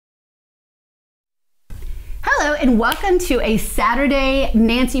Hello and welcome to a Saturday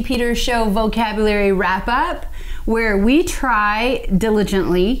Nancy Peters Show vocabulary wrap-up where we try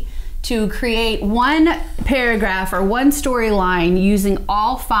diligently to create one paragraph or one storyline using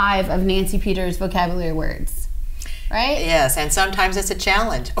all 5 of Nancy Peters' vocabulary words. Right? Yes, and sometimes it's a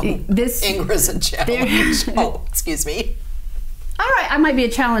challenge. Oh, Ingra's a challenge. Oh, excuse me. All right, I might be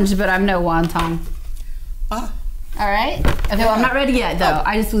a challenge, but I'm no wonton. Oh. All right. Okay. Well, I'm not ready yet, though.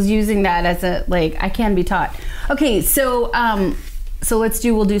 I just was using that as a I can be taught. Okay. So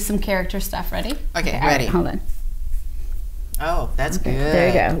we'll do some character stuff. Ready? Okay. Ready. Right, hold on. Oh, that's good. There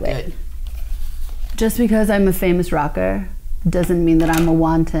you go. Good. Just because I'm a famous rocker doesn't mean that I'm a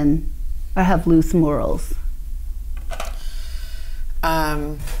wanton or have loose morals.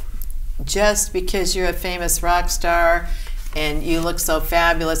 Just because you're a famous rock star and you look so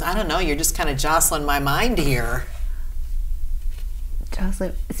fabulous, I don't know. You're just kind of jostling my mind here.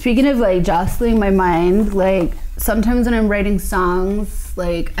 Speaking of jostling my mind, sometimes when I'm writing songs,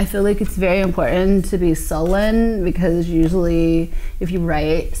 I feel like it's very important to be sullen, because usually if you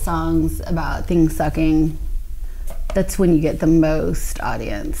write songs about things sucking, that's when you get the most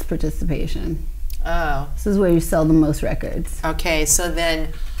audience participation. Oh. This is where you sell the most records. Okay, so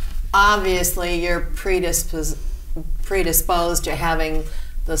then obviously you're predisposed to having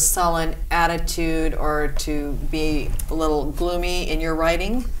the sullen attitude or to be a little gloomy in your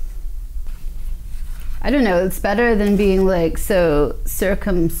writing? I don't know. It's better than being so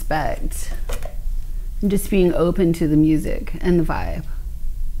circumspect and just being open to the music and the vibe.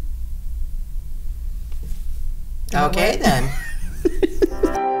 Okay then.